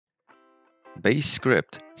base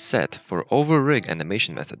script set for OverRig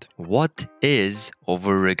animation method. What is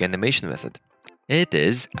OverRig animation method? It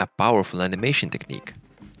is a powerful animation technique.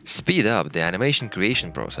 Speed up the animation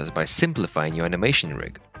creation process by simplifying your animation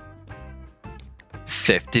rig.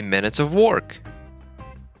 50 minutes of work.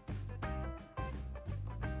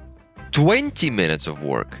 20 minutes of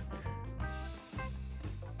work.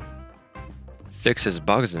 Fixes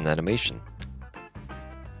bugs in animation.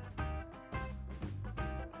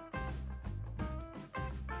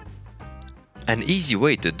 An easy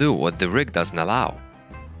way to do what the rig doesn't allow.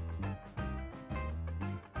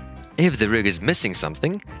 If the rig is missing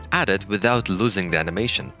something, add it without losing the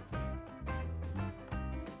animation.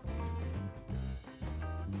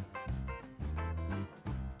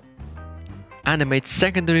 Animate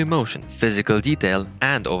secondary motion, physical detail,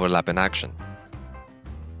 and overlap in action.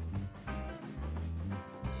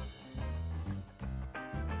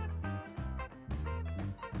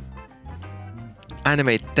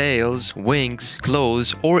 Animate tails, wings,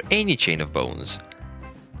 claws, or any chain of bones.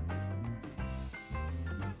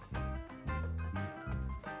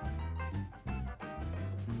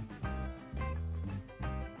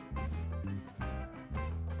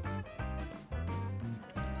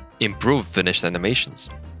 Improve finished animations.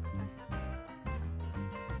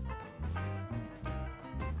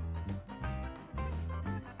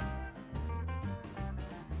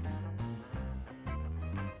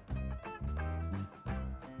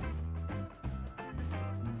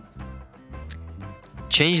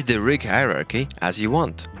 Change the rig hierarchy as you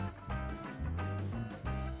want.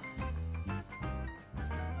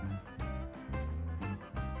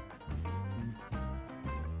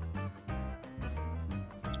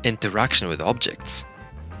 Interaction with objects.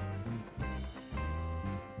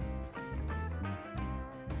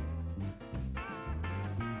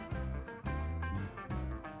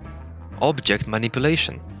 Object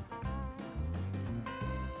manipulation.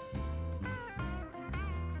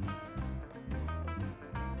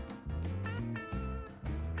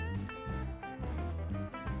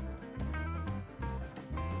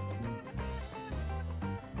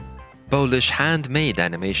 Polish handmade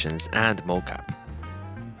animations and MoCap.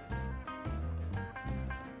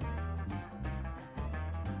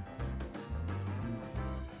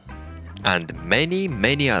 And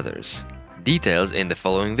many others. Details in the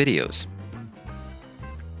following videos.